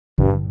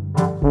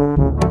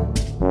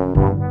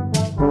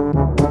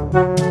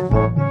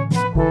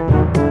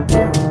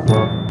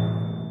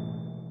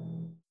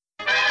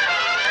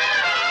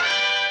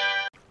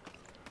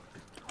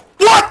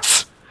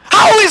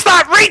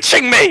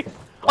kidding me?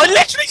 I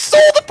literally saw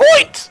the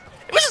point!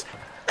 It was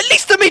at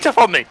least a meter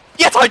from me,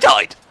 yet I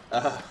died!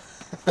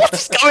 What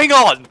is going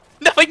on?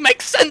 Nothing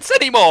makes sense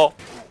anymore!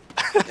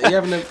 Are you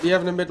having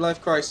a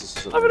midlife crisis or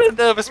something? I'm in a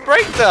nervous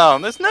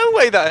breakdown. There's no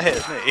way that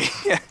hit me.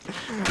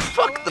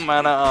 Fuck the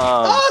man at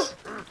arms.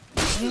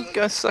 You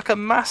go suck a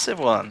massive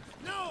one.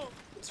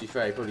 To be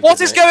fair,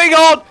 what is going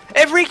on?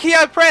 Every key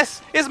I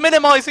press is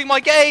minimizing my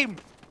game.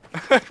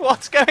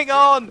 What's going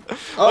on?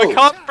 Oh. I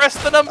can't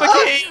press the number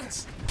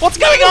keys. What's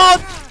going on?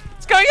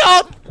 What's going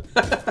on?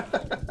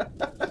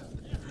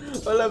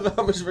 I love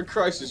how much of a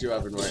crisis you're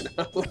having right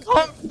now. I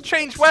can't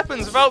change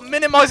weapons without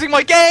minimizing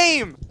my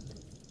game.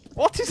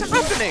 What is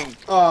happening?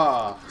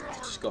 Ah, I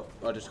just got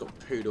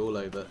pooed all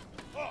over.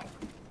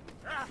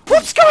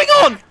 What's going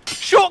on?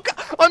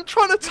 I'm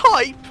trying to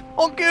type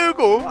on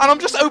Google and I'm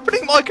just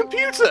opening my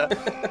computer.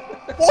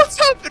 What's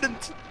happened?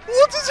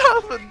 What has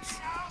happened?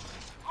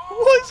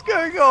 What is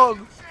going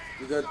on?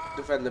 We got to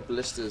defend the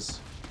ballistas.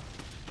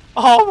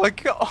 Oh my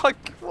god!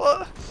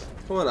 What?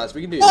 Come on, lads,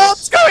 we can do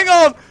What's this. going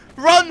on?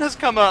 Run has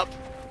come up.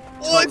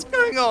 What's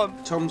going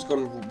on? Tom's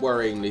gone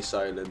worryingly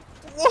silent.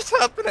 What's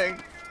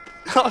happening?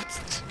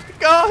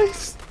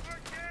 Guys!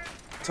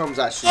 Tom's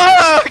actually.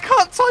 I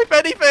can't type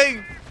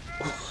anything.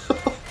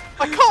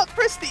 I can't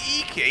press the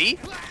E key.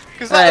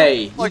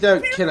 Hey, you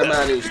don't kill a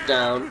man who's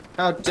down.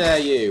 How dare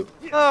you?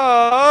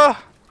 I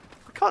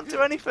can't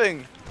do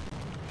anything.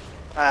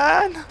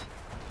 Man.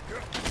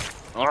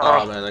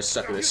 Oh man, I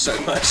suck at this so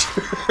much.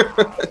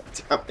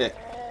 Damn it.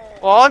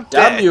 Well, I'm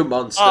Damn dead. you,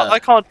 monster. I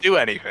can't do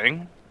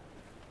anything.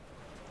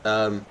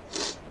 You'll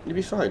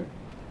be fine.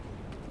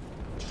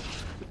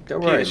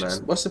 Don't worry,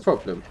 man. What's the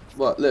problem?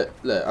 What? Look,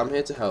 I'm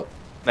here to help.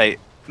 Mate,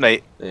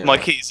 Yeah, my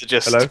keys are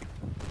just... Hello?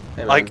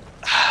 Hey, man.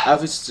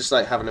 Alfie's just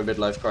like having a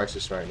midlife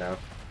crisis right now.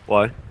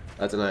 Why?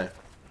 I don't know.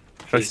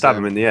 Should I stab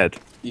him in the head?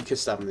 You could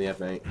stab him in the head,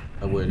 mate.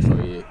 I would if I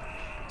were you.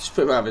 Just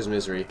put him out of his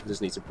misery. He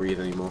doesn't need to breathe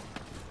anymore.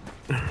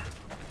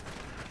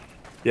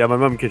 Yeah, my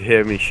mum could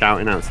hear me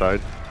shouting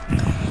outside.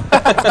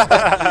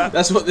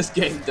 That's what this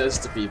game does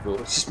to people.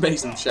 It just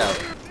makes them shout.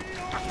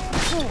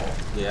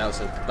 Yeah, that was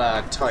a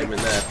bad timing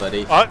there,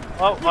 buddy. I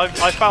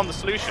found the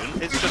solution.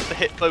 It's just to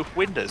hit both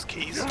Windows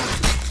keys.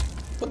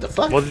 What the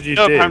fuck? What did you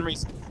No do? apparent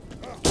reason.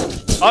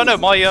 Oh no,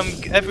 my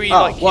every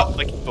what?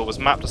 keyboard was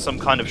mapped to some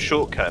kind of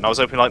shortcut, and I was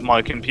opening like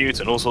my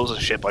computer and all sorts of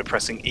shit by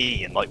pressing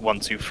E and like 1,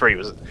 2, 3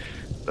 was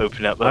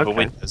opening up other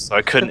windows. So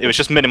I couldn't. It was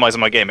just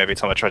minimizing my game every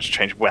time I tried to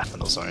change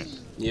weapon or something.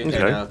 You Okay,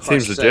 now? seems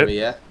Crisis legit. over,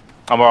 yeah?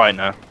 I'm alright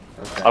now.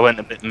 Okay. I went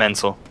a bit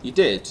mental. You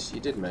did,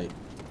 mate.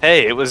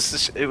 Hey, it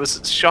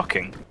was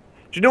shocking. Do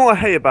you know what I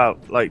hate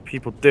about like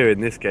people do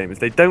in this game is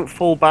they don't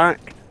fall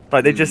back.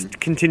 Like they just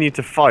continue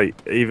to fight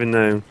even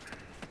though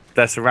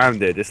they're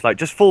surrounded. It's like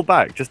just fall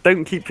back. Just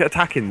don't keep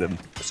attacking them.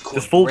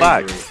 Just fall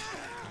back.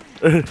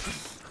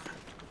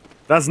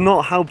 That's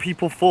not how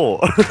people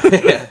fought.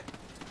 Yeah.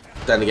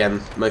 Then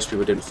again, most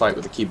people didn't fight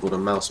with a keyboard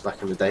and mouse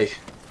back in the day.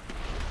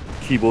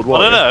 Keyboard I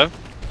warrior. don't know.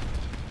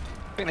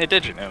 I think they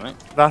did, you know, mate.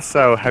 That's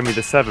how Henry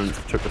VII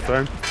took the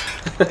throne.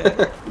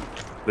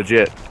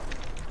 Legit.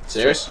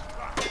 Serious?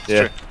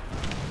 Yeah.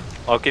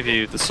 I'll give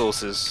you the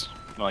sources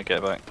when I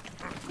get back.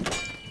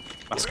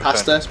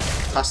 Pasta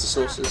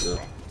sauces or?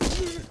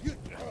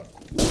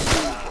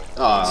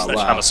 Oh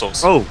wow. Hammer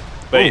sauce. Oh.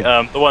 Wait,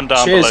 the one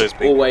down below Cheers, is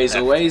big.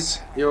 always.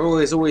 You're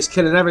always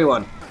killing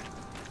everyone.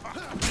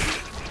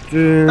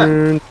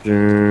 Dun,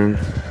 dun.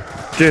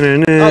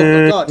 Dun,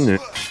 Oh my god.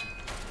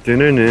 Dun,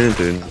 dun,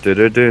 dun,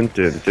 dun, dun, dun,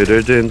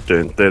 dun,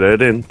 dun,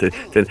 dun,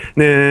 dun,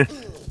 dun,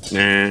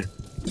 nah.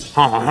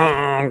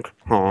 Honk,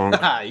 honk.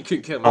 Haha, you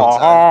couldn't kill him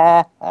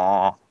on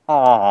time.